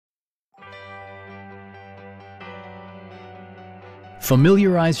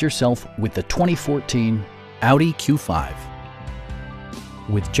Familiarize yourself with the 2014 Audi Q5.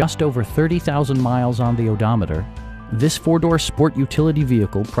 With just over 30,000 miles on the odometer, this four-door sport utility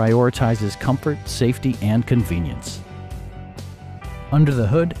vehicle prioritizes comfort, safety, and convenience. Under the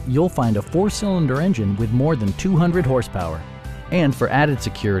hood, you'll find a four-cylinder engine with more than 200 horsepower. And for added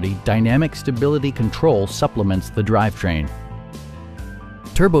security, dynamic stability control supplements the drivetrain.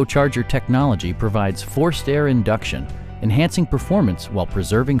 Turbocharger technology provides forced air induction, enhancing performance while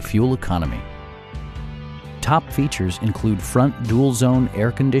preserving fuel economy. Top features include front dual-zone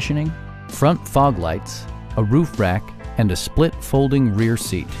air conditioning, front fog lights, a roof rack, and a split folding rear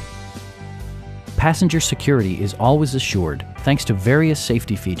seat. Passenger security is always assured thanks to various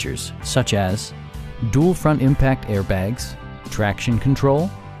safety features such as dual front impact airbags, traction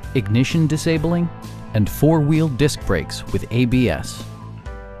control, ignition disabling, and four-wheel disc brakes with ABS.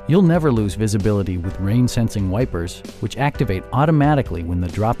 You'll never lose visibility with rain-sensing wipers, which activate automatically when the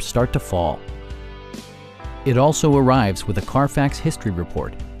drops start to fall. It also arrives with a Carfax history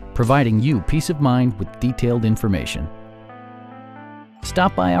report, providing you peace of mind with detailed information.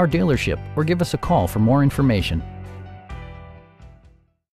 Stop by our dealership or give us a call for more information.